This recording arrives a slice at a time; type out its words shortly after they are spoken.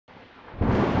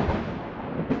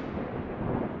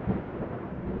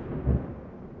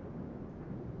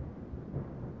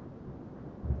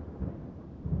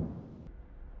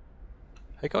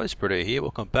Hey guys, Britto here.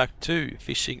 Welcome back to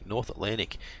Fishing North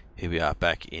Atlantic. Here we are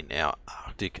back in our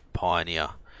Arctic Pioneer.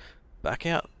 Back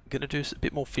out, going to do a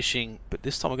bit more fishing, but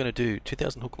this time we're going to do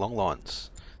 2000 hook long lines.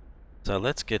 So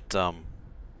let's get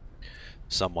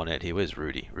someone out here. Where's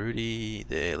Rudy? Rudy,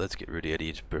 there. Let's get Rudy out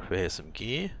here to prepare some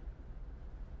gear.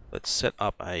 Let's set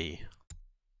up a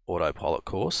autopilot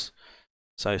course.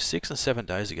 So 6 and 7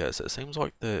 days ago, so it seems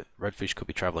like the redfish could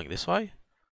be traveling this way.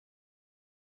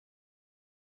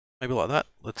 Maybe like that.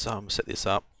 Let's set this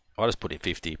up. I just put in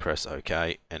 50, press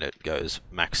OK, and it goes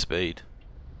max speed.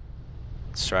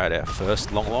 Let's try out our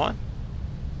first long line.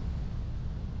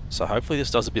 So hopefully this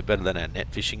does a bit better than our net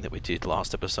fishing that we did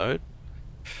last episode.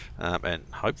 And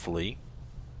hopefully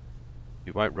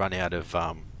we won't run out of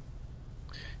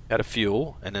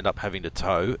fuel and end up having to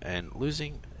tow and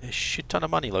losing a shit ton of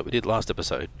money like we did last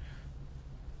episode.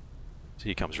 So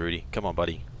here comes Rudy. Come on,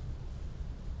 buddy.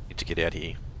 Need to get out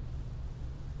here.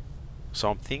 So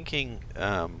I'm thinking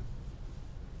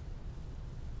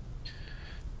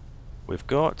we've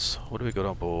got, what do we got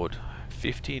on board?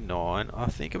 59. I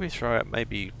think if we throw out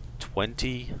maybe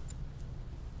 20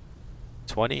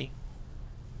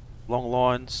 long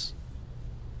lines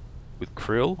with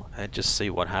krill and just see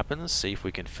what happens, see if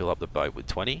we can fill up the boat with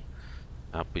 20.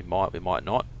 We might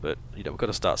not, but you know, we've got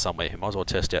to start somewhere. We might as well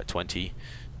test out 20.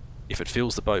 If it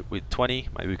fills the boat with 20,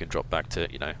 maybe we can drop back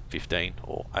to, you know, 15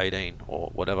 or 18 or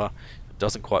whatever. If it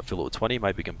doesn't quite fill it with 20,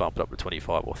 maybe we can bump it up to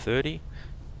 25 or 30.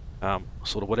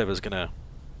 Sort of whatever's going to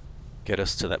get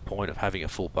us to that point of having a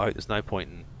full boat. There's no point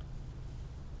in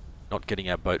not getting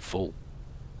our boat full.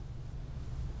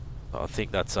 So I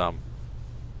think that's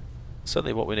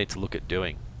certainly what we need to look at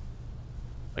doing.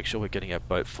 Make sure we're getting our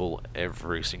boat full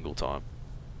every single time.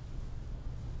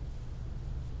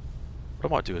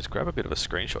 What I might do is grab a bit of a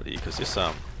screenshot here, because this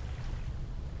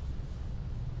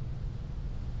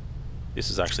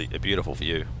is actually a beautiful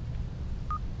view.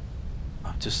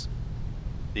 Just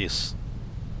this,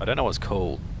 I don't know what it's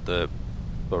called, the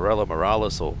Barella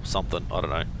Moralis or something, I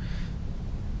don't know.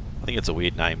 I think it's a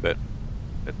weird name, but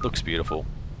it looks beautiful.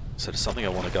 So it's something I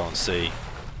want to go and see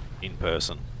in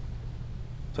person.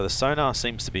 So the sonar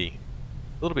seems to be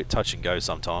a little bit touch and go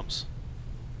sometimes,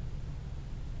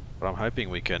 but I'm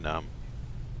hoping we can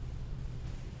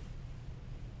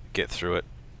get through it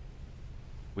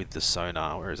with the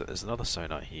sonar. Where is it? There's another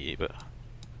sonar here, but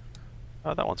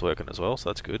oh, that one's working as well, so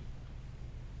that's good.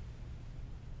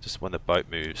 Just when the boat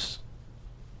moves,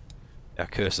 our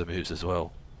cursor moves as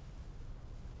well.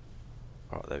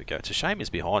 Alright, there we go. It's a shame he's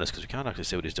behind us because we can't actually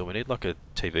see what he's doing. We need like a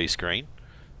TV screen,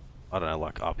 I don't know,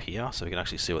 like up here, so we can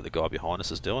actually see what the guy behind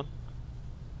us is doing.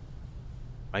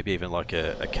 Maybe even like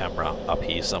a camera up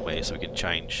here somewhere so we can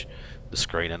change the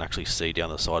screen and actually see down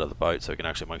the side of the boat, so we can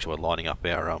actually make sure we're lining up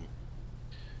our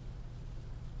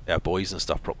buoys and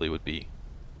stuff properly. Would be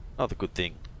another good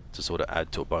thing to sort of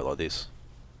add to a boat like this.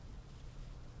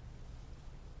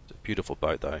 It's a beautiful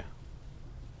boat though.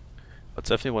 I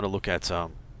definitely want to look at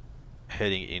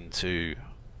heading into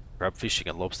crab fishing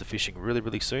and lobster fishing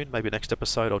really soon. Maybe next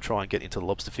episode I'll try and get into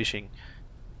lobster fishing.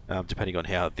 Depending on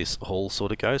how this haul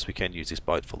sort of goes, we can use this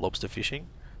boat for lobster fishing.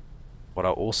 But I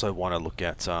also want to look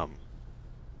at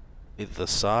either the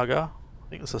Saga, I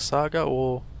think it's the Saga,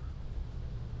 or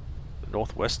the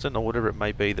Northwestern, or whatever it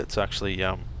may be, that's actually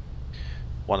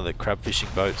one of the crab fishing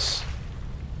boats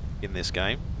in this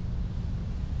game.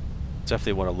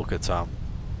 Definitely want to look at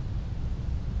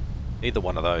either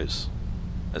one of those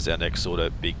as our next sort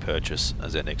of big purchase,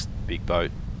 as our next big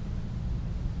boat.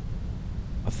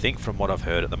 I think from what I've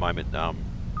heard at the moment,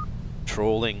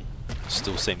 trawling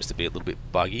still seems to be a little bit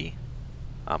buggy.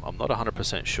 I'm not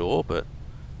 100% sure, but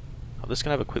I'm just going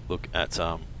to have a quick look at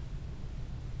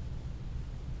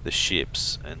the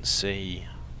ships and see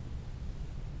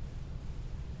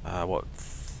what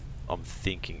I'm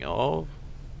thinking of.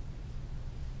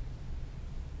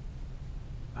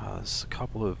 There's a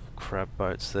couple of crab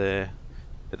boats there.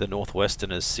 The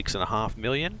Northwestern is 6.5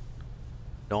 million.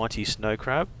 90 snow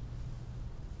crab.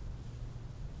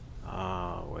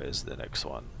 Where's the next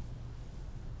one?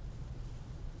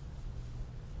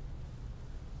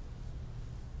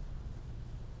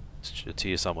 It's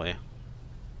here somewhere.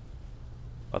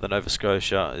 The Nova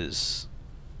Scotia is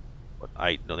what,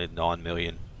 8 million, 9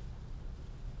 million.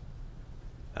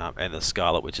 And the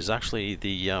Scarlet, which is actually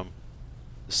the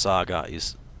Saga,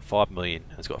 is 5 million.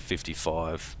 It's got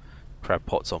 55 crab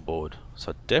pots on board.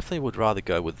 So I definitely would rather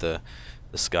go with the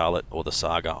Scarlet or the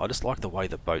Saga. I just like the way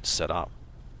the boat's set up.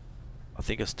 I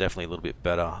think it's definitely a little bit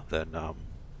better than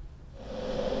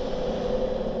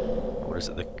what is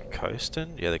it, the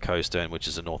Coastern? Yeah, the Coastern, which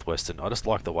is a Northwestern. I just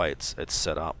like the way it's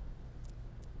set up.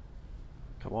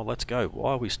 Come on, let's go.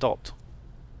 Why are we stopped?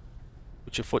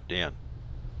 Put your foot down.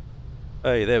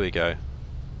 Hey, there we go.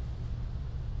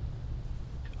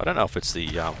 I don't know if it's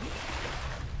the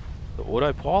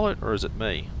autopilot or is it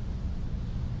me?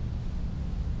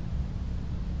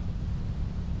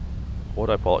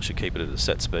 Autopilot should keep it at a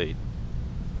set speed.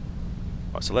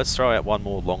 Right, so let's throw out one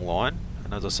more long line,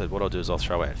 and as I said, what I'll do is I'll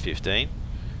throw out 15.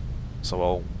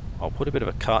 So I'll put a bit of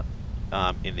a cut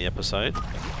in the episode.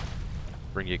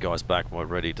 Bring you guys back when we're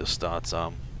ready to start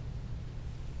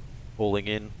hauling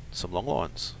in some long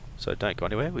lines. So don't go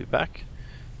anywhere, we'll be back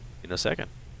in a second.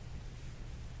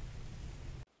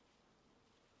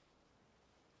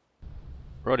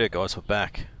 Rightio guys, we're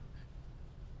back.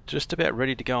 Just about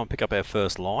ready to go and pick up our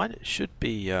first line. It should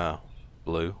be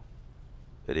blue.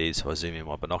 It is, if I zoom in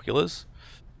my binoculars.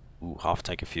 Ooh, half a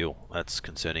tank of fuel. That's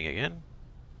concerning again.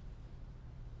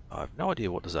 I have no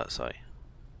idea what does that say.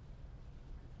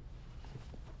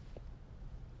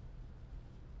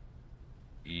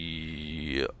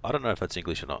 Yeah, I don't know if that's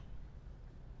English or not.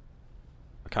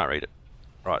 I can't read it.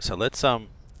 Right, so let's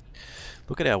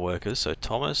look at our workers. So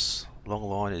Thomas, long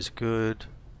line is good.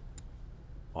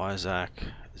 Isaac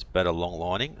is better long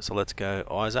lining. So let's go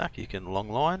Isaac, you can long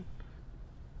line.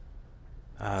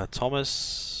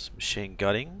 Thomas, machine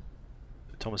gutting.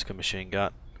 Thomas can machine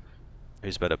gut.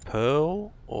 Who's better,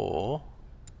 Pearl or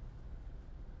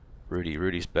Rudy?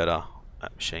 Rudy's better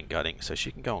at machine gutting, so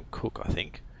she can go and cook, I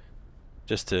think,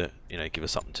 just to, you know, give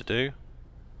us something to do.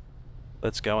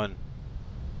 Let's go and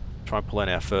try and pull in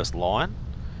our first line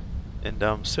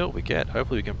and see what we get.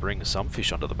 Hopefully we can bring some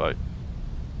fish onto the boat.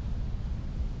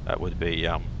 That would be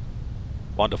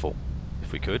wonderful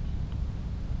if we could.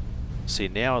 See,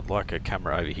 now I'd like a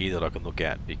camera over here that I can look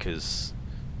at, because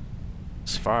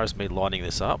as far as me lining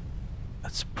this up,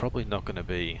 it's probably not going to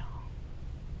be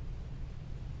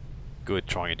good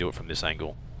trying to do it from this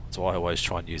angle. So I always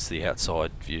try and use the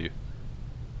outside view.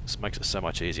 This makes it so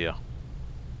much easier.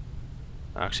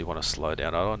 I actually want to slow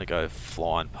down. I don't want to go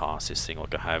flying past this thing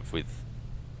like I have with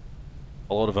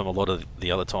a lot of them a lot of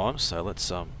the other times. So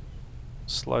let's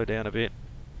slow down a bit.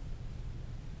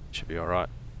 Should be alright.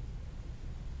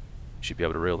 Should be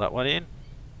able to reel that one in.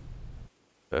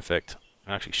 Perfect.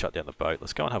 I actually shut down the boat.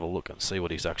 Let's go and have a look and see what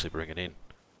he's actually bringing in.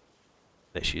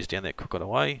 There she is down there cooking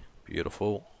away.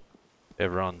 Beautiful.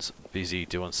 Everyone's busy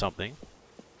doing something.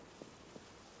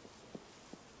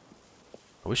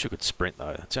 I wish we could sprint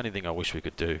though. That's the only thing I wish we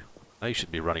could do. I know you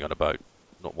should be running on a boat,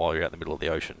 not while you're out in the middle of the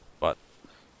ocean, but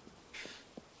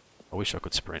I wish I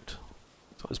could sprint.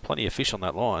 So there's plenty of fish on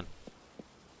that line.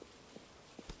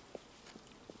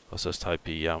 Let's just hope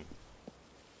he can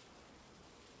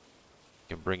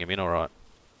bring him in alright.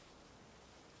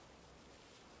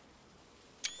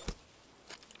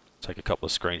 Take a couple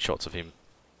of screenshots of him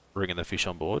bringing the fish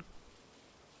on board.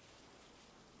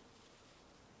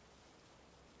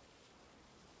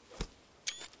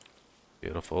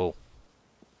 Beautiful.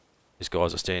 These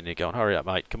guys are standing there going, hurry up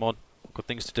mate, come on, we've got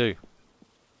things to do.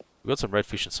 We've got some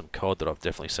redfish and some cod that I've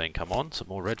definitely seen come on. Some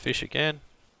more redfish again.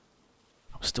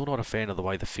 I'm still not a fan of the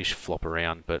way the fish flop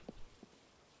around, but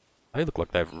they look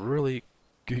like they have really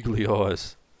googly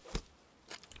eyes.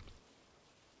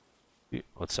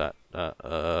 What's that?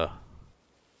 A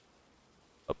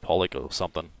pollock or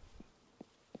something.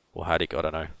 Or haddock, I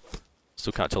don't know.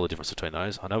 Still can't tell the difference between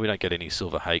those. I know we don't get any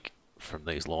silver hake from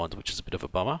these lines, which is a bit of a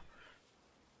bummer.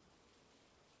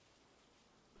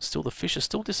 Still, the fish are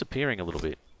still disappearing a little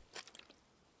bit.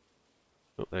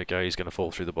 Oh, there we go, he's going to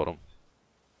fall through the bottom.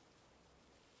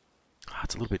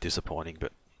 It's a little bit disappointing,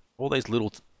 but all these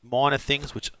little minor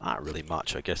things, which aren't really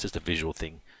much, I guess, just a visual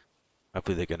thing.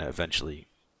 Hopefully they're going to eventually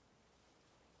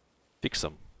fix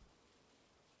them.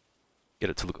 Get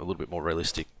it to look a little bit more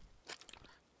realistic.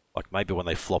 Like maybe when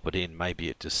they flop it in, maybe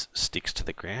it just sticks to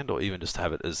the ground, or even just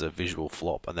have it as a visual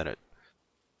flop, and then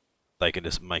they can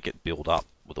just make it build up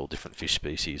with all different fish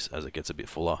species as it gets a bit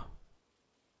fuller.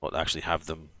 Or actually have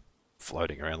them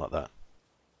floating around like that.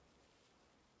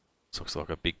 This looks like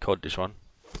a big cod, this one.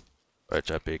 Right,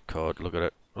 that big cod, look at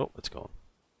it. Oh, it's gone.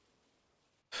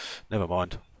 Never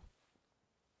mind.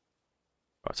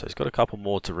 Right, so he's got a couple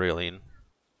more to reel in.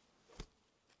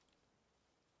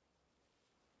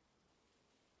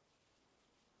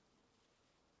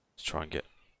 Let's try and get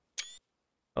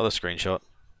another screenshot.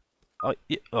 Oh,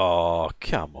 yeah. Oh,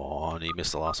 come on, he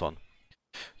missed the last one.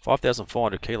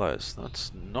 5,400 kilos.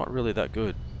 That's not really that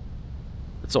good.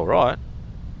 It's alright.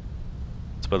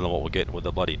 It's better than what we're getting with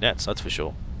the bloody nets, that's for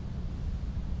sure.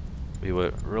 We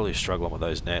were really struggling with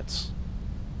those nets.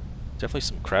 Definitely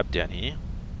some crab down here.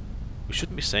 We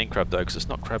shouldn't be seeing crab though, because it's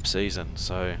not crab season,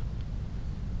 so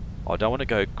I don't want to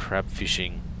go crab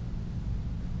fishing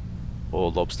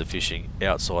or lobster fishing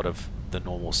outside of the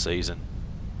normal season,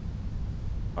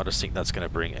 I just think that's going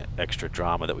to bring extra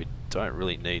drama that we don't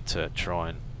really need to try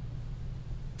and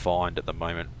find at the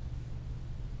moment.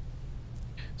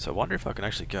 So I wonder if I can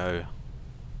actually go,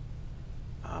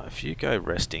 if you go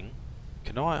resting,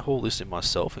 can I haul this in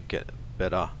myself and get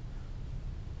better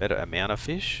amount of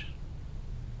fish?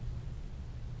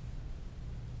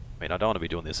 I mean, I don't want to be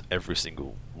doing this every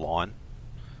single line,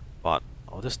 but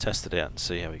I'll just test it out and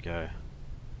see how we go.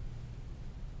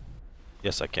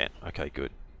 Yes, I can. Okay,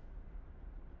 good.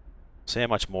 See how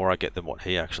much more I get than what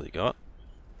he actually got.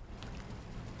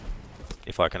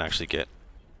 If I can actually get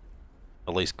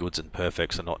at least goods and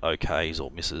perfects and not okays or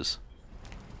misses.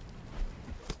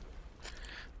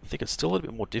 I think it's still a little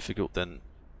bit more difficult than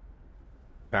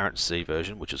Parent C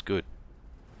version, which is good.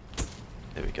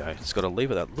 There we go. It's got to leave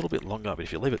it that little bit longer, but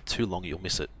if you leave it too long, you'll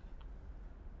miss it.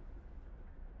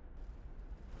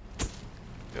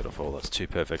 Beautiful. That's 2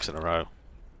 perfects in a row.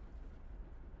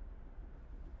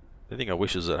 The thing I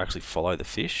wish is it actually follow the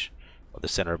fish at the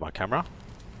center of my camera.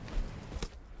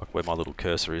 Like where my little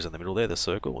cursor is in the middle there, the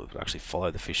circle, it would actually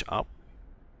follow the fish up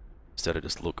instead of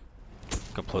just look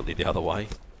completely the other way.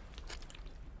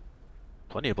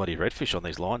 Plenty of bloody redfish on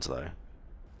these lines though.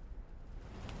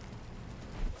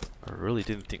 I really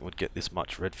didn't think we'd get this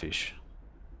much redfish.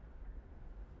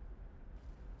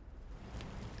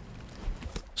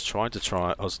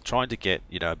 I was trying to get,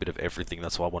 you know, a bit of everything.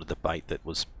 That's why I wanted the bait that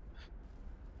was,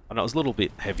 I know it was a little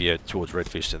bit heavier towards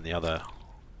redfish than the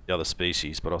other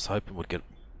species, but I was hoping we'd get,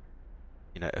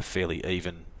 you know, a fairly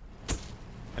even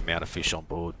amount of fish on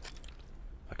board.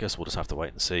 I guess we'll just have to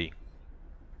wait and see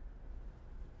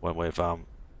when we've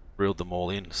reeled them all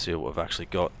in, see what we've actually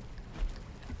got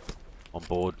on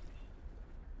board.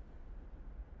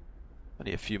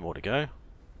 Only a few more to go.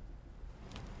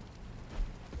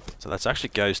 So that actually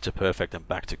goes to perfect and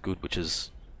back to good, which is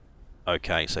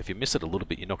okay. So if you miss it a little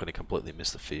bit, you're not going to completely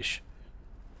miss the fish.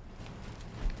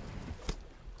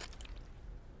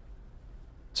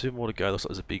 2 more to go. Looks like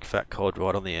there's a big fat cod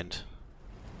right on the end.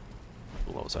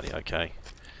 Well, that was only okay.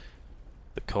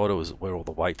 The cod is where all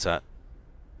the weight's at.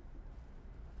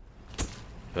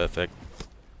 Perfect.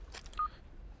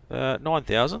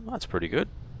 9,000. That's pretty good.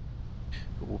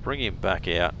 But we'll bring him back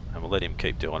out and we'll let him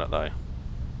keep doing it though.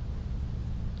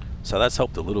 So that's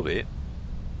helped a little bit.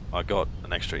 I got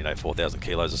an extra, you know, 4,000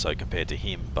 kilos or so compared to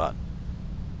him, but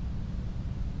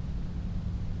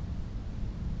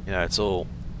you know, it's all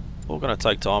going to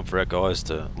take time for our guys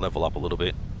to level up a little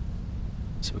bit.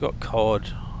 So we've got cod,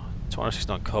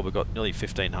 269 cod. We've got nearly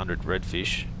 1,500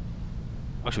 redfish.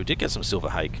 Actually, we did get some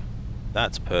silver hake.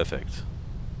 That's perfect.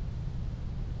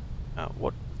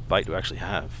 What bait do we actually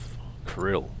have?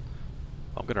 Krill.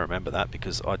 I'm going to remember that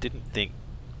because I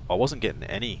wasn't getting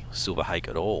any silver hake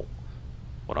at all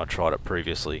when I tried it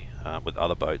previously with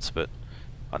other boats, but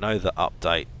I know the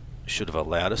update should have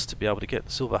allowed us to be able to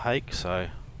get silver hake, so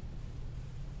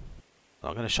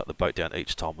I'm going to shut the boat down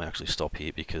each time we actually stop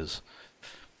here because I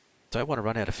don't want to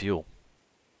run out of fuel.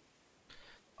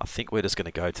 I think we're just going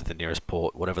to go to the nearest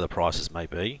port, whatever the prices may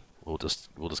be. We'll just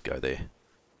go there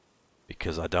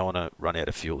because I don't want to run out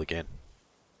of fuel again.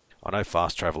 I know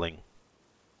fast traveling,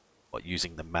 like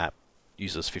using the map,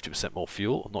 uses 50% more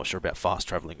fuel. I'm not sure about fast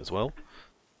traveling as well,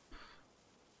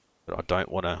 but I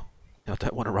don't want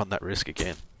to run that risk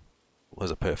again. Well,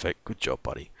 there's a perfect. Good job,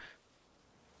 buddy.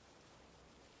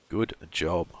 Good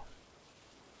job.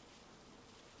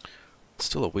 It's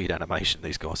still a weird animation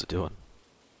these guys are doing.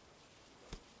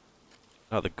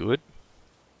 Another good.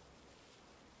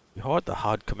 We hide the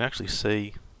HUD. Can we actually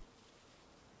see?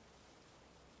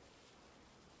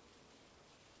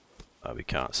 No, we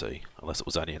can't see, unless it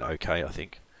was only an OK, I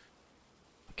think.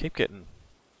 I keep getting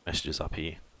messages up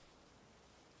here.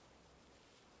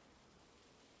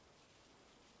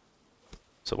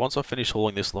 So once I finish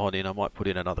hauling this line in, I might put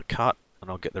in another cut, and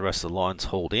I'll get the rest of the lines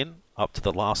hauled in, up to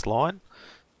the last line,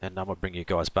 and I'll bring you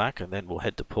guys back, and then we'll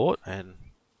head to port, and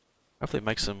hopefully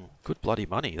make some good bloody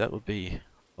money. That would be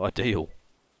ideal.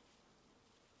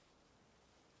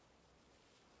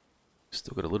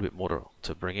 Still got a little bit more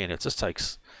to bring in. It just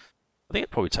takes... I think it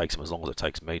probably takes them as long as it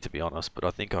takes me, to be honest, but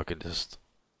I think I can just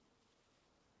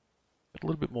get a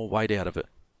little bit more weight out of it.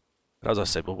 But as I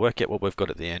said, we'll work out what we've got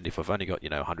at the end. If I've only got, you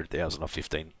know, 100,000 or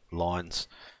 15 lines,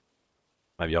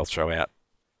 maybe I'll throw out,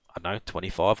 I don't know,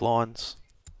 25 lines,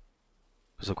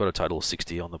 because I've got a total of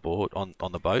 60 on the board, on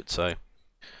the boat, so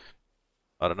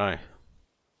I don't know.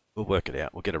 We'll work it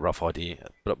out. We'll get a rough idea,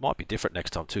 but it might be different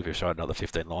next time too. If we throw another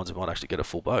 15 lines, we might actually get a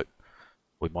full boat.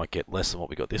 We might get less than what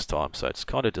we got this time, so it's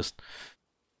kind of just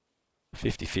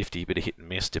 50-50, bit of hit and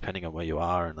miss depending on where you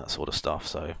are and that sort of stuff.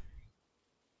 So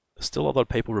there's still a lot of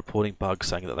people reporting bugs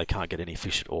saying that they can't get any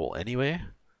fish at all anywhere.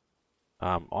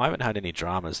 I haven't had any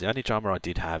dramas. The only drama I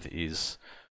did have is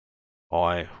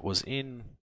I was in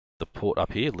the port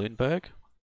up here, Lundberg,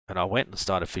 and I went and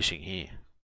started fishing here.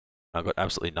 I got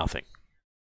absolutely nothing,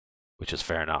 which is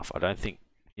fair enough. I don't think,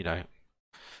 you know,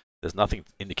 there's nothing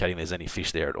indicating there's any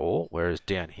fish there at all, whereas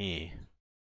down here,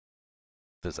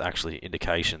 there's actually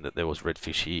indication that there was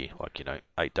redfish here, like,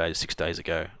 8 days, 6 days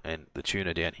ago, and the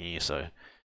tuna down here. So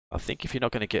I think if you're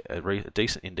not going to get a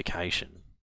decent indication,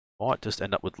 you might just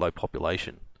end up with low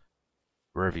population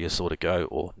wherever you sort of go,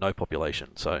 or no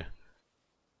population. So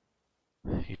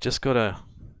you just got to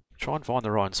try and find the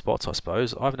right spots, I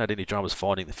suppose. I haven't had any dramas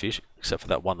finding the fish, except for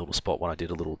that one little spot when I did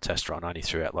a little test run. I only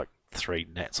threw out like 3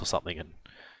 nets or something and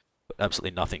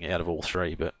absolutely nothing out of all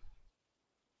 3, but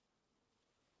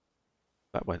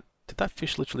that went... Did that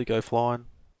fish literally go flying?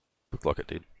 Looked like it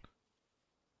did.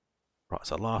 Right,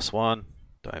 so last one.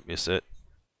 Don't miss it.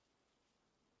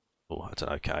 Oh, that's an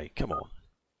okay. Come on.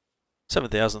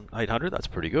 7,800, that's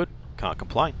pretty good. Can't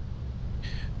complain.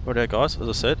 Righto guys, as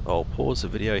I said, I'll pause the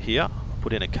video here, I'll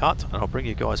put in a cut, and I'll bring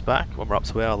you guys back when we're up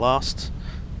to our last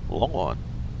long line.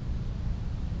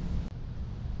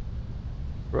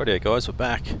 Righto guys, we're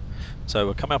back. So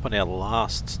we're coming up on our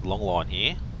last long line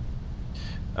here.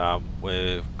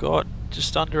 We've got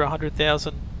just under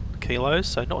 100,000 kilos,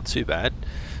 so not too bad.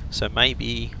 So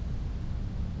maybe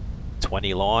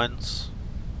 20 lines.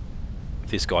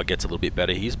 If this guy gets a little bit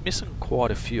better, he's missing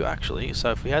quite a few actually. So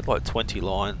if we had like 20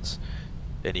 lines,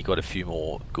 then he got a few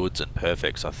more goods and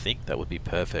perfects, I think that would be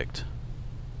perfect.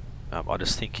 I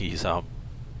just think he's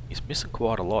missing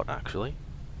quite a lot actually.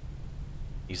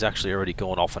 He's actually already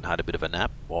gone off and had a bit of a nap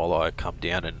while I come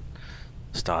down and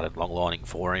started long lining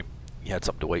for him. He had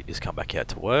something to eat, he's come back out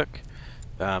to work.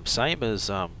 Same as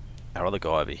our other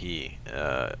guy over here.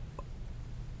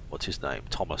 What's his name?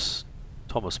 Thomas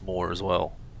Moore as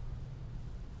well.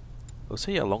 Was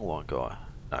he our long line guy?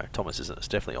 No, Thomas isn't. It's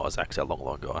definitely Isaac's our long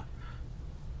line guy.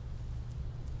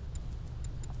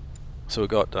 So we've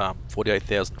got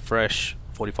 48,000 fresh,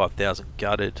 45,000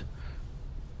 gutted.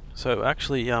 So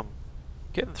actually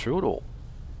getting through it all.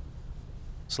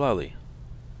 Slowly.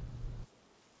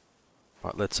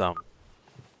 Right, let's oof.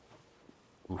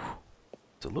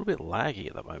 It's a little bit laggy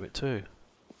at the moment too.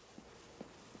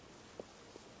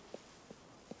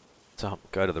 Let's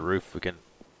go to the roof. We can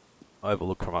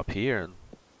overlook from up here, and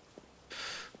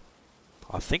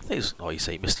I think these... Oh, you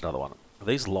see, missed another one.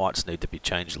 These lights need to be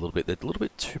changed a little bit. They're a little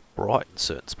bit too bright in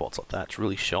certain spots like that. It's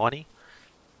really shiny.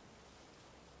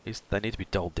 They need to be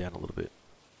dulled down a little bit.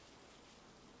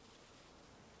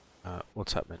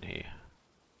 What's happening here?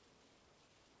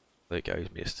 There you go,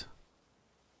 he's missed.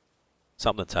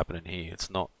 Something's happening here.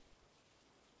 It's not...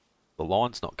 The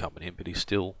line's not coming in, but he's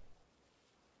still...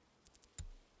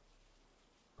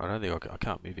 I don't think I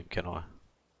can't move him, can I?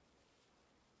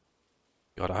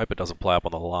 God, I hope it doesn't play up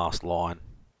on the last line.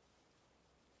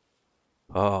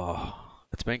 Oh,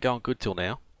 it's been going good till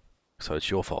now, so it's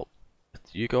your fault.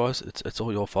 It's you guys, it's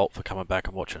all your fault for coming back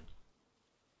and watching.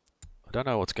 I don't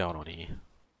know what's going on here.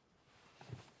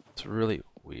 It's really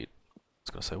weird. I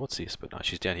was going to say, what's this? But no,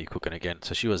 she's down here cooking again.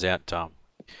 So she was out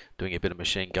doing a bit of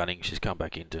machine gunning. She's come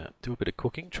back in to do a bit of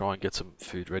cooking, try and get some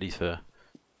food ready for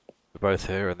both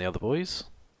her and the other boys.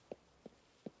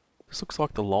 This looks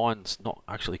like the line's not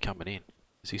actually coming in.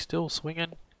 Is he still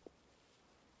swinging?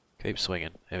 Keep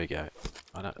swinging. There we go.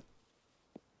 I know.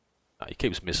 No, he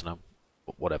keeps missing them.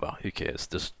 But whatever. Who cares?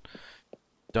 Just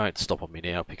don't stop on me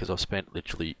now, because I've spent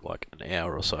literally like an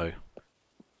hour or so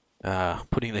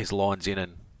putting these lines in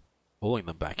and pulling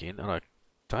them back in, and I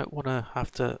don't want to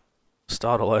have to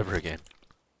start all over again.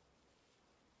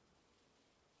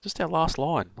 Just our last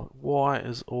line. Like, why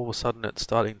is all of a sudden it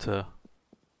starting to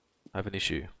have an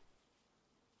issue?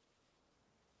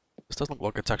 This doesn't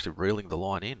look like it's actually reeling the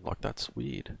line in. Like, that's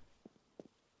weird.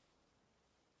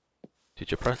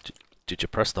 Did you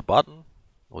press the button,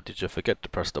 or did you forget to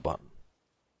press the button?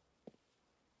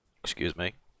 Excuse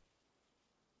me.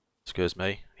 Excuse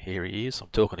me. Here he is. I'm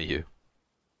talking to you.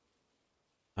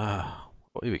 Ah,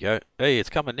 well, here we go. Hey, it's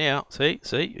coming now. See,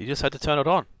 you just had to turn it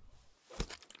on.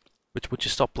 Would you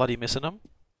stop bloody missing them?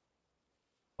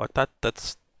 Like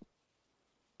that's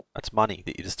money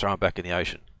that you're just throwing back in the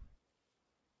ocean.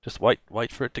 Just wait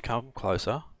for it to come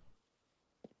closer.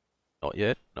 Not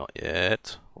yet, not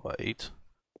yet. Wait.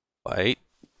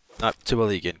 Nope, too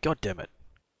early again. God damn it.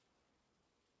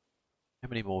 How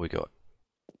many more we got?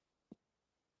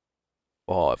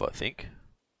 5, I think.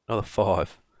 Another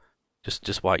 5.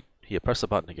 Just wait. Here, press the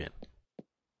button again.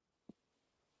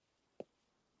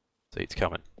 See, it's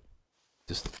coming.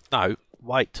 No,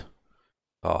 wait.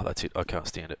 Oh, that's it. I can't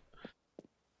stand it.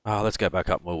 Let's go back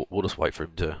up and we'll just wait for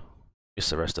him to miss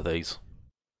the rest of these.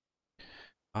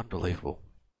 Unbelievable.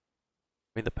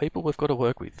 I mean, the people we've got to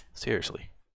work with.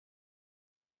 Seriously.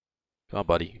 Come on,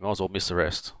 buddy. You might as well miss the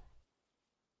rest.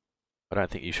 I don't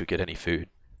think you should get any food.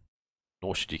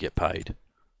 Nor should you get paid.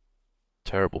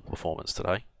 Terrible performance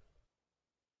today.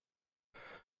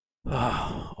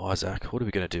 Isaac, what are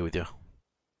we going to do with you?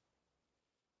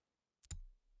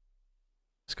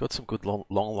 He's got some good long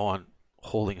line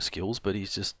hauling skills, but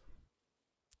he's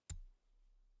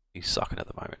sucking at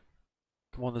the moment.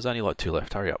 Come on, there's only like 2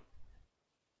 left. Hurry up.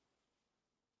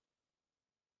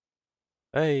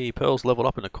 Hey, Pearl's leveled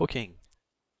up in the cooking.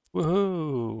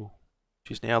 Woohoo!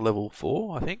 She's now level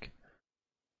 4, I think.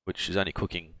 Which she's only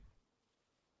cooking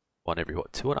one every,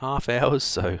 what, 2.5 hours?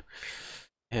 So,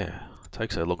 yeah, it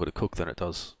takes her longer to cook than it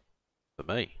does for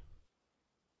me.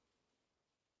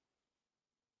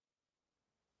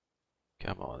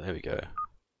 Come on, there we go.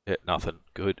 Yeah, nothing.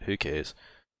 Good, who cares?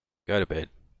 Go to bed.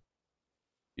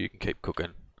 You can keep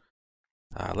cooking.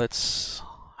 Let's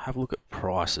have a look at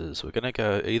prices. We're going to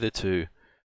go either to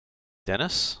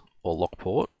Dennis or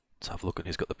Lockport. Let's have a look, and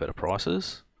he's got the better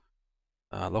prices.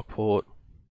 Lockport,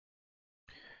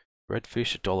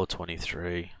 redfish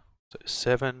 $1.23. So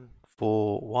 7,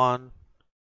 4, 1.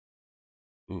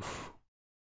 Oof.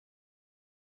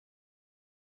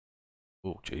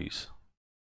 Oh, jeez.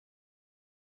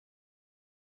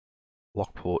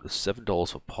 Lockport is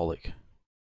 $7 for Pollock.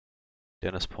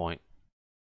 Dennis Point.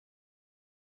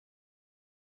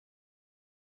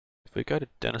 If we go to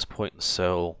Dennis Point and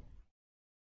sell,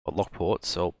 or Lockport,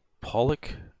 sell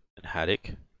Pollock and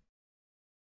Haddock.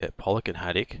 Yeah, Pollock and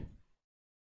Haddock.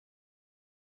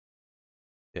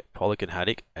 Yeah, Pollock and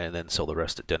Haddock, and then sell the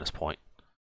rest at Dennis Point.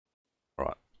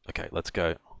 Alright, okay, let's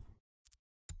go.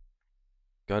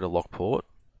 Go to Lockport.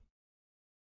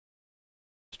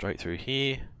 Straight through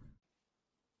here.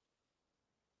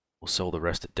 We'll sell the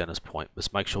rest at Dennis Point.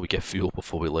 Let's make sure we get fuel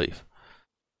before we leave.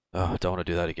 Oh, I don't want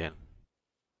to do that again.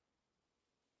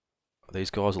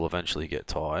 These guys will eventually get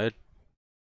tired.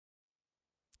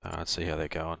 Let's see how they're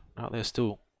going. Oh, they're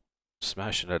still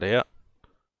smashing it out.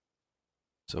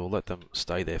 So we'll let them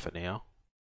stay there for now.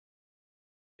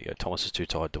 There you go, Thomas is too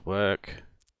tired to work.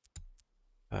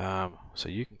 So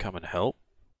you can come and help.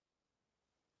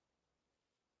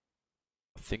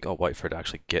 I think I'll wait for it to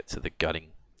actually get to the gutting.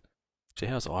 See,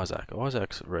 how's Isaac?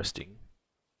 Isaac's resting.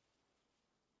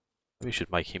 We should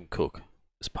make him cook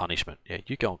as punishment. Yeah,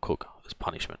 you go and cook as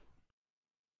punishment.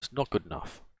 It's not good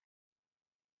enough.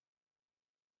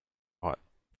 Right,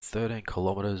 13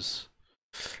 kilometers.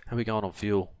 How are we going on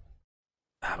fuel?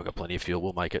 We've got plenty of fuel,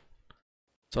 we'll make it.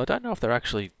 So I don't know if they're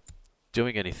actually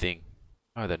doing anything.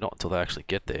 No, they're not until they actually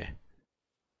get there.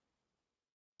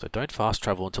 So don't fast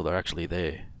travel until they're actually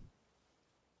there.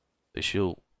 So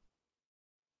she'll...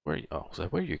 Where are you? Oh, so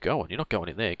where are you going? You're not going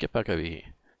in there. Get back over here.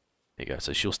 There you go.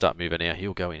 So she'll start moving out.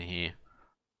 He'll go in here.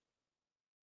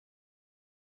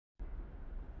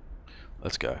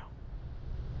 Let's go.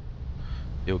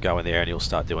 He'll go in there and he'll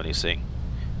start doing his thing.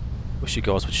 Wish you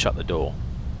guys would shut the door.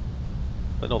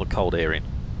 Let all the cold air in.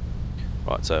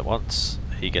 Right, so once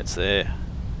he gets there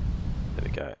we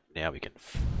go. Now we can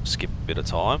skip a bit of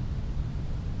time.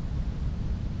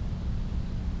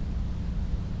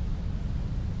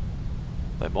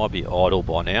 They might be idle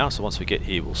by now, so once we get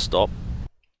here we'll stop.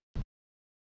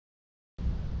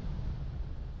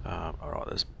 Alright,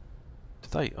 there's...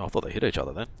 Did they... Oh, I thought they hit each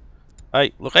other then.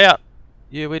 Hey, look out!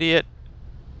 You idiot!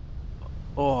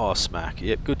 Oh, smack.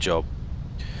 Yep, good job.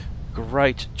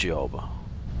 Great job.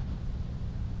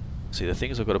 See, the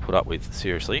things I've got to put up with,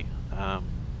 seriously. I'll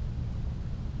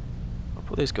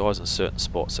put these guys in certain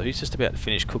spots. So he's just about to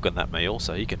finish cooking that meal,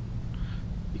 so he can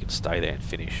stay there and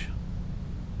finish.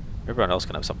 Everyone else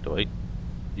can have something to eat.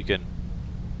 You can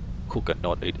cook and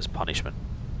not eat as punishment.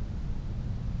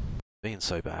 Being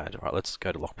so bad. Alright, let's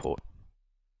go to Lockport.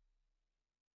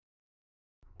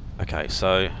 Okay,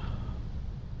 so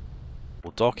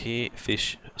we'll dock here,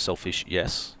 fish, sell fish,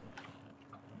 yes.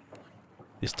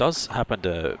 This does happen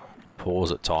to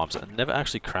pause at times. It never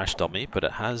actually crashed on me, but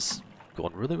it has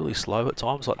gone really, really slow at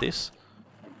times like this.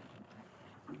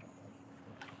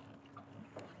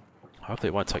 Hopefully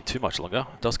it won't take too much longer.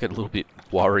 It does get a little bit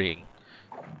worrying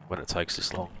when it takes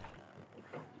this long.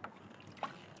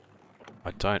 I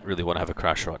don't really want to have a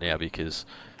crash right now because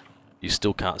you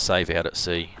still can't save out at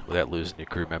sea without losing your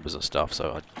crew members and stuff,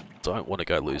 so I don't want to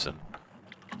go losing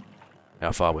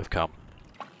how far we've come.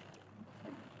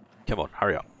 Come on,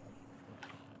 hurry up.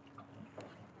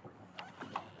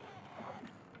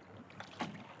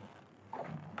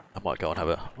 I might go and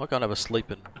have a sleep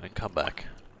and come back.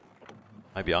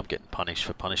 Maybe I'm getting punished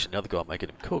for punishing the other guy, making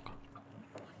him cook.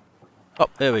 Oh,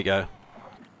 there we go.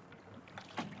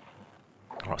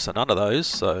 Alright, so none of those.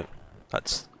 So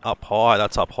that's up high.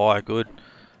 That's up high. Good.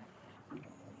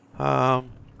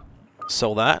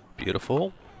 Sell that.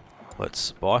 Beautiful.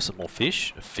 Let's buy some more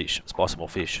fish. Let's buy some more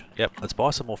fish. Yep. Let's buy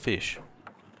some more fish.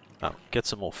 Get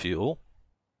some more fuel.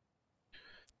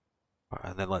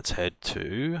 And then let's head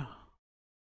to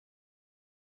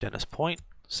Dennis Point.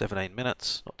 17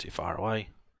 minutes. Not too far away.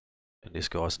 And this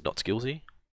guy's not skillsy.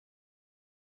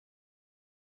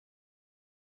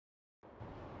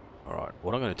 Alright,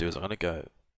 what I'm going to do is I'm going to go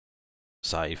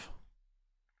save,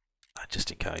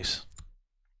 just in case.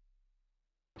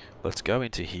 Let's go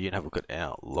into here and have a look at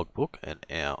our logbook and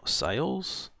our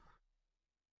sales.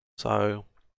 So,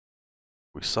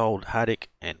 we sold Haddock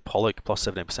and Pollock plus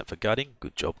 17% for gutting.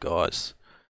 Good job, guys.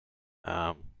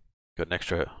 Got an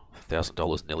extra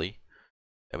 $1,000 nearly.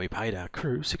 And we paid our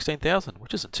crew $16,000,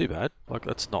 which isn't too bad. Like,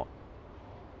 that's not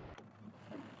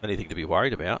anything to be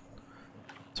worried about.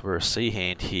 So we're a sea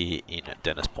hand here in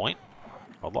Dennis Point.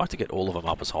 I'd like to get all of them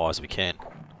up as high as we can.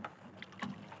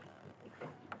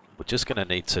 We're just going to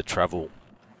need to travel.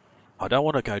 I don't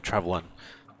want to go travelling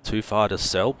too far to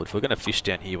sell, but if we're going to fish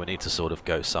down here, we need to sort of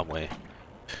go somewhere.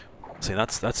 See,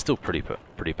 that's still pretty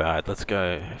bad. Let's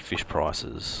go fish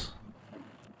prices.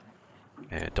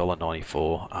 Yeah,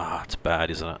 $1.94. Ah, it's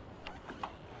bad, isn't it?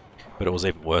 But it was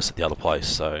even worse at the other place,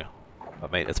 so I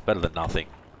mean, it's better than nothing.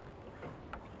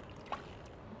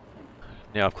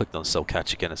 Now I've clicked on sell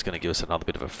catch again, it's going to give us another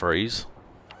bit of a freeze.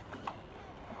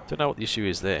 Don't know what the issue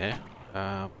is there.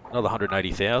 Another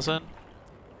 180,000.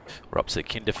 We're up to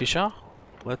Kinderfisher.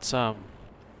 Let's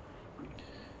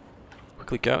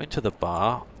quickly go into the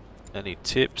bar. Any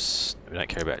tips? We don't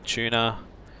care about tuna.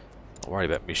 Not worried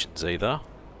about missions either.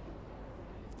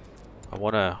 I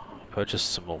want to purchase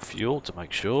some more fuel to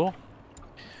make sure.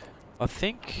 I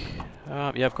think,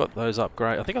 yeah, I've got those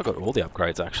upgrades. I think I've got all the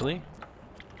upgrades actually.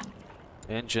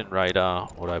 Engine, radar,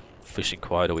 auto fishing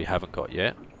quota we haven't got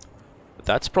yet. But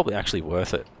that's probably actually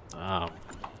worth it.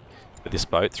 With this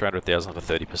boat, 300,000 for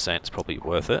 30% is probably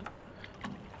worth it.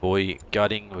 Boy,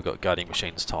 gutting, we've got gutting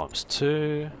machines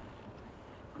 ×2.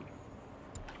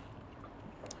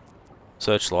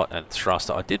 Searchlight and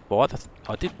thruster. I did buy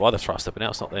the thruster, but now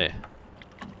it's not there.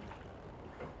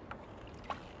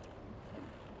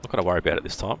 Not going to worry about it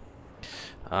this time.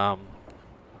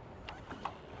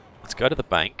 Let's go to the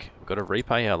bank. We've got to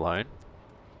repay our loan.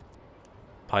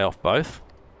 Pay off both.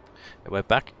 And we're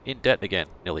back in debt again,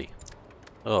 nearly.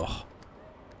 Ugh.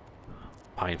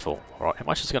 Painful. Alright, how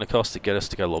much is it going to cost to get us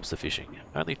to go lobster fishing?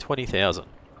 Only 20,000.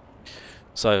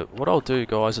 So, what I'll do,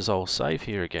 guys, is I'll save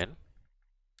here again.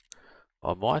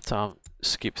 I might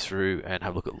skip through and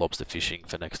have a look at lobster fishing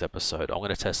for next episode. I'm going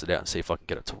to test it out and see if I can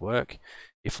get it to work.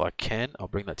 If I can, I'll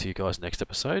bring that to you guys next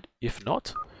episode. If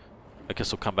not, I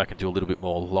guess I'll come back and do a little bit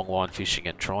more long line fishing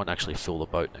and try and actually fill the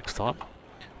boat next time.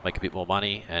 Make a bit more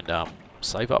money and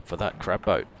save up for that crab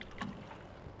boat.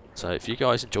 So if you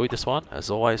guys enjoyed this one, as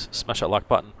always, smash that like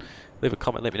button. Leave a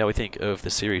comment, let me know what you think of the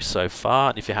series so far.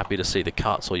 And if you're happy to see the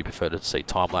cuts or you prefer to see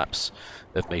time-lapse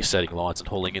of me setting lines and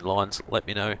hauling in lines, let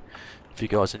me know. If you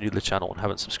guys are new to the channel and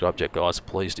haven't subscribed yet, guys,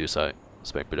 please do so.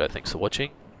 It's been Britto. Thanks for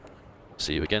watching.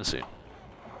 See you again soon.